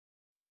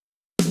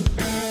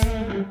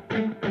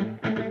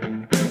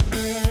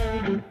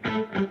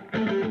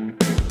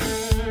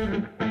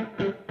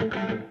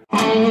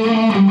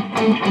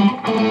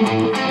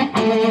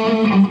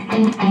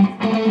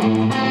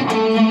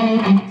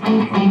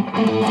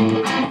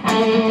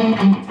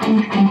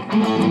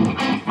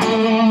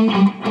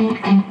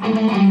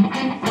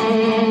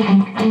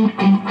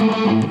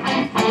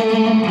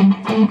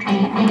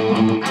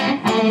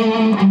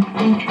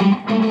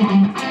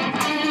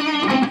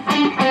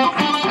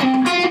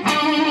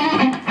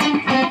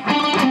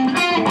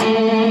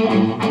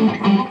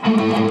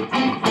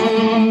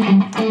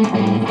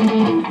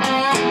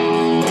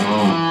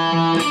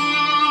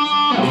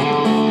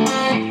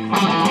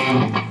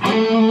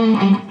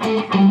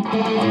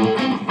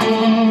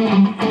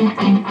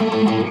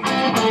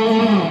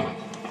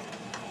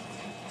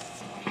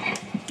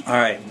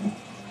Alright,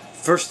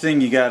 first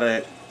thing you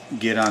gotta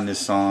get on this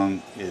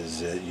song is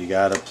that you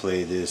gotta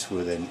play this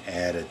with an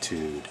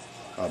attitude,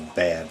 a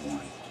bad one.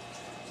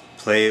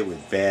 Play it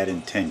with bad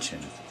intention.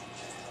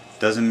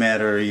 Doesn't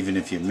matter even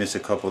if you miss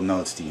a couple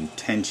notes, the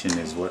intention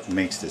is what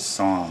makes this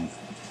song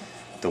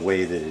the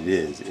way that it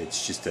is.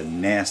 It's just a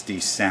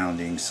nasty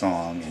sounding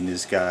song, and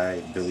this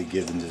guy, Billy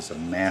Gibbons, is a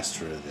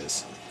master of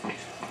this.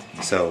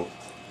 So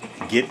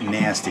get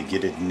nasty,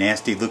 get a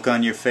nasty look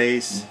on your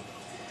face,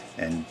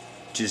 and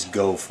just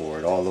go for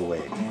it all the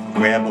way.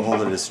 Grab a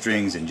hold of the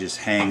strings and just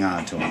hang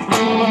on to them.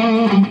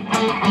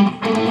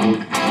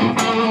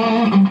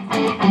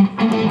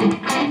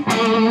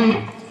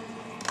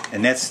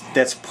 And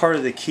that's part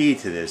of the key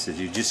to this, is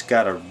you just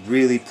got to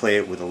really play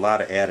it with a lot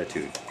of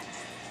attitude.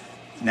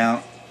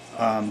 Now,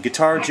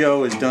 Guitar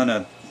Joe has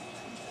done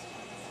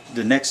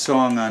the next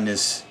song on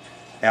this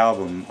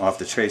album, off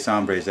the Tres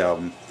Hombres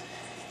album,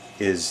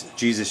 is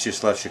Jesus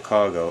Just Left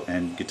Chicago,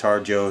 and Guitar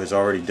Joe has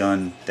already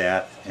done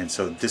that, and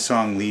so this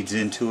song leads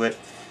into it,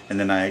 and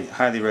then I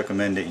highly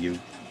recommend that you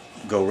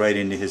go right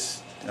into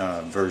his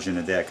version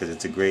of that, because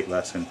it's a great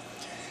lesson.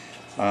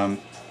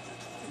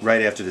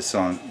 Right after the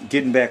song.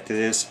 Getting back to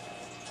this,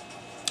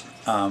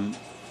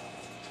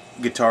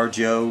 Guitar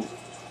Joe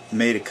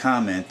made a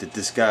comment that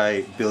this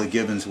guy Billy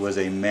Gibbons was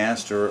a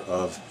master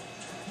of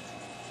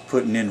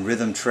putting in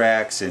rhythm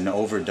tracks and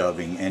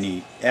overdubbing, and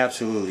he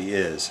absolutely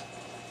is.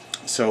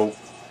 So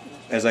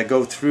as I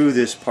go through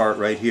this part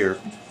right here,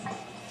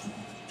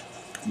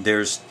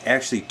 there's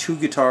actually two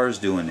guitars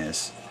doing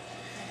this,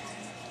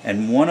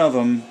 and one of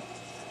them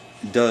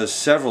does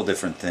several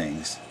different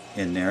things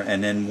in there,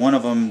 and then one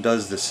of them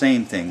does the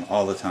same thing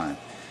all the time.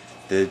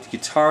 The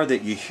guitar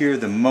that you hear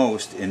the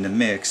most in the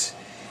mix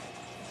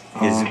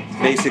is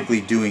basically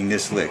doing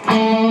this lick.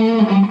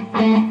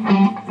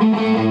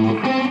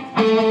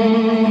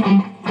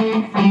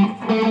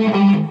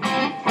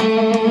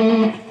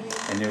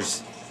 And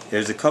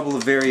there's a couple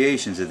of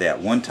variations of that.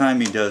 One time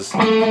he does,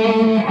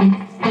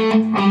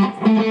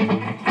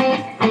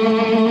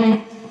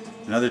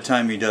 another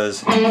time he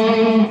does,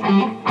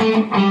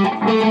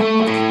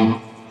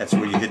 that's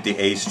where you hit the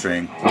A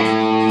string.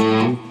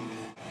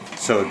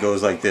 So it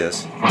goes like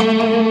this.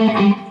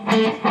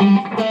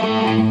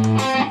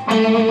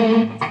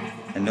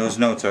 And those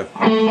notes are.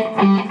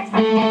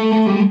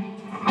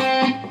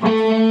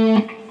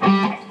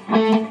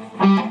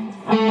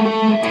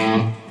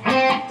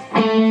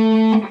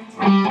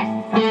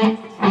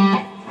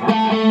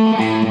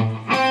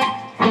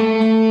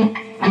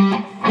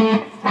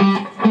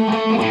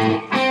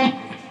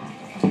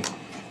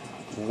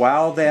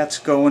 While that's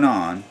going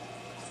on,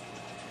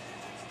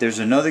 there's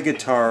another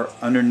guitar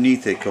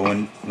underneath it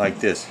going like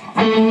this.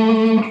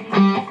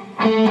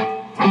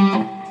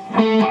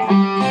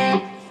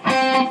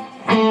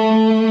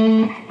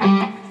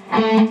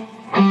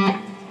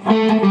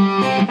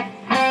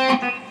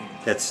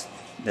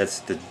 That's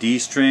the D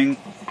string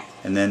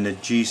and then the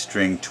G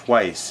string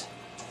twice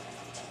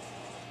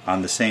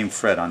on the same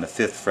fret, on the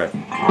 5th fret.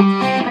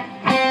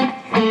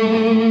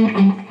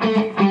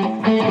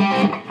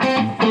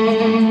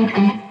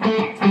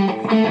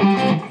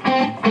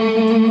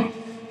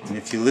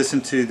 If you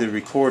listen to the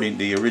recording,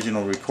 the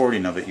original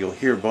recording of it, you'll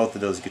hear both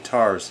of those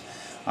guitars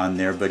on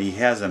there, but he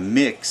has them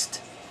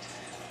mixed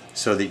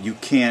so that you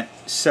can't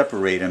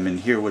separate them and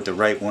hear what the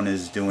right one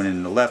is doing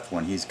and the left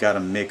one. He's got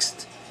them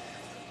mixed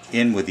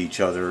in with each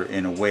other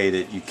in a way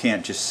that you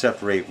can't just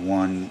separate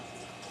one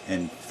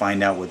and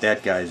find out what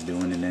that guy's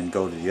doing and then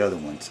go to the other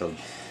one. So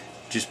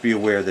just be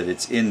aware that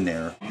it's in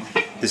there.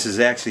 This is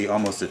actually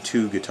almost a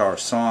 2-guitar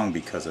song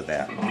because of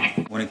that.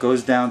 When it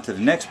goes down to the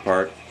next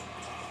part,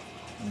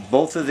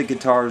 both of the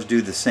guitars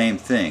do the same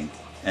thing,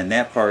 and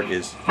that part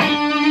is.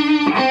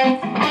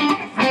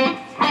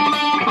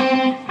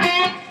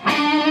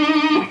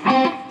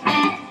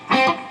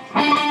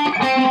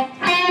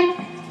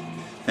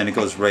 And it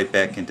goes right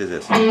back into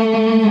this.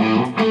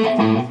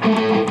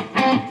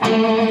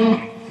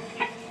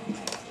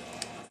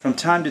 From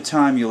time to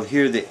time you'll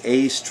hear the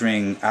A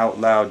string out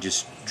loud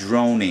just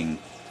droning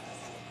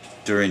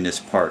during this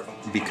part,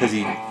 because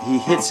he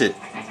hits it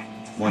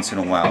once in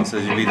a while, so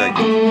it'd be like.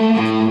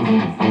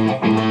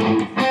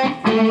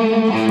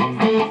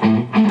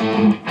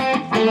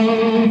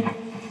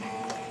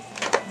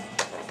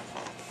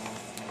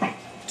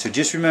 So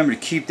just remember to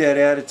keep that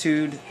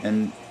attitude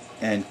and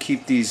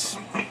keep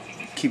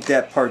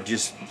that part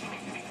just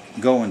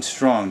going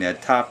strong,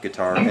 that top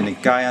guitar, and the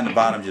guy on the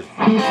bottom just.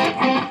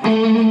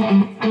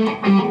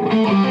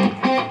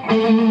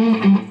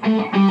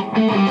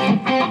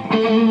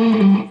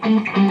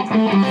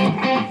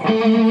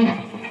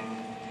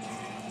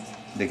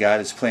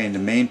 is playing the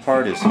main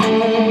part is.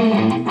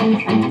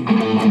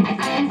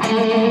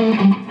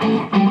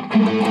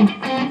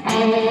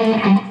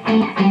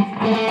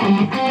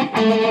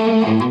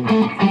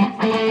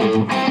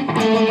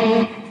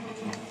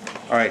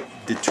 Alright,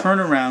 the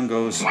turnaround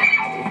goes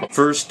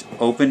first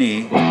open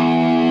E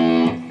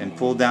and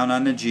pull down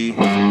on the G,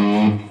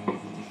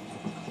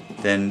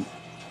 then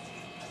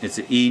it's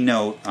an E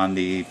note on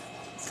the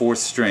 4th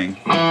string,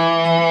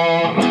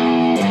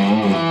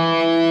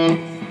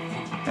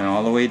 and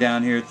all the way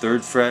down here,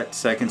 3rd fret,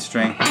 2nd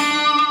string.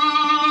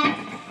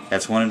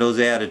 That's one of those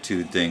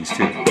attitude things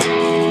too.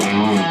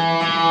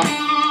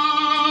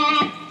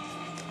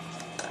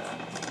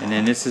 And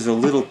then this is a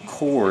little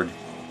chord.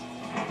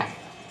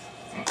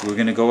 We're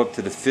going to go up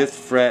to the 5th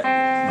fret,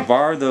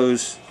 bar the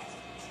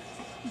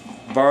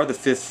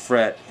 5th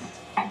fret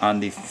on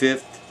the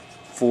 5th,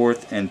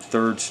 4th, and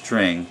 3rd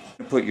string.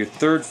 Put your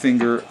 3rd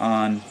finger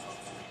on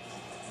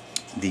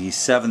the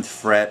 7th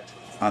fret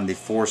on the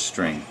 4th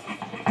string.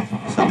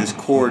 So this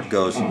chord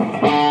goes.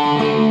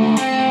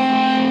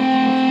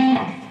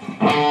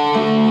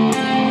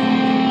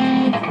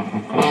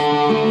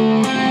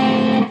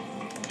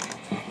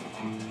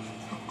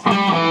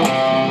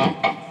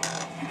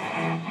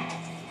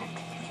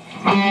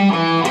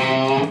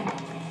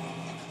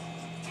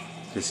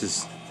 This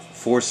is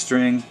 4th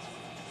string,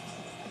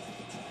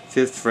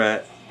 5th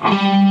fret,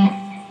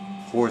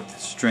 4th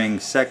string,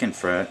 2nd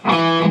fret,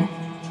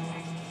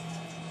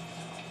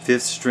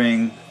 5th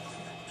string,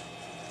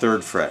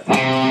 3rd fret.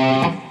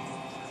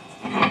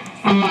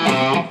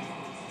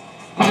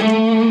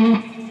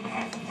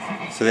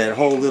 So that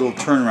whole little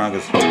turnaround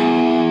goes.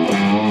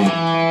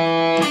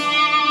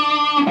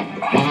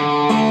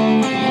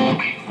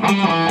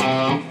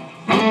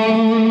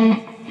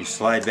 You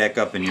slide back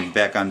up and you're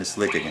back on this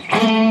lick again.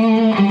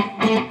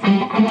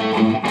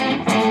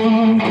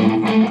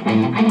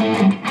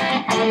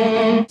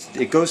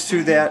 It goes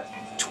through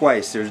that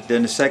twice. There's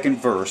then the 2nd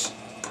verse,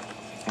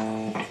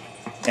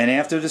 and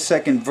after the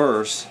 2nd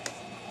verse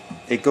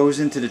it goes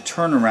into the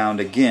turnaround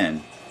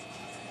again,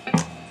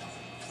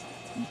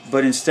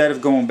 but instead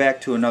of going back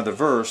to another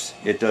verse,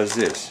 it does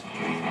this.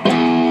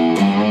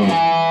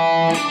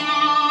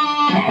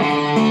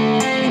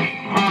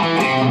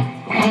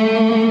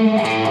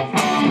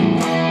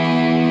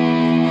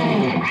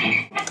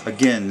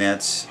 Again,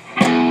 that's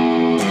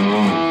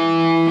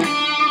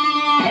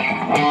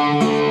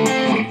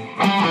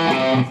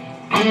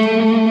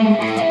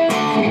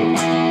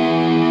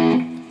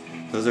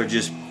those are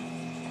just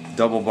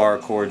double bar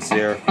chords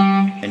there,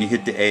 and you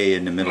hit the A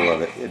in the middle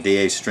of it, the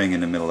A string in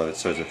the middle of it.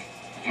 So it's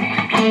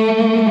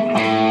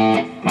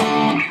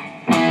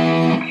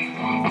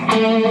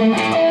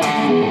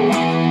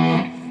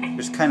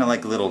there's kind of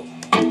like a little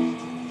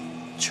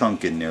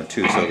chunk in there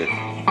too, so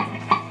that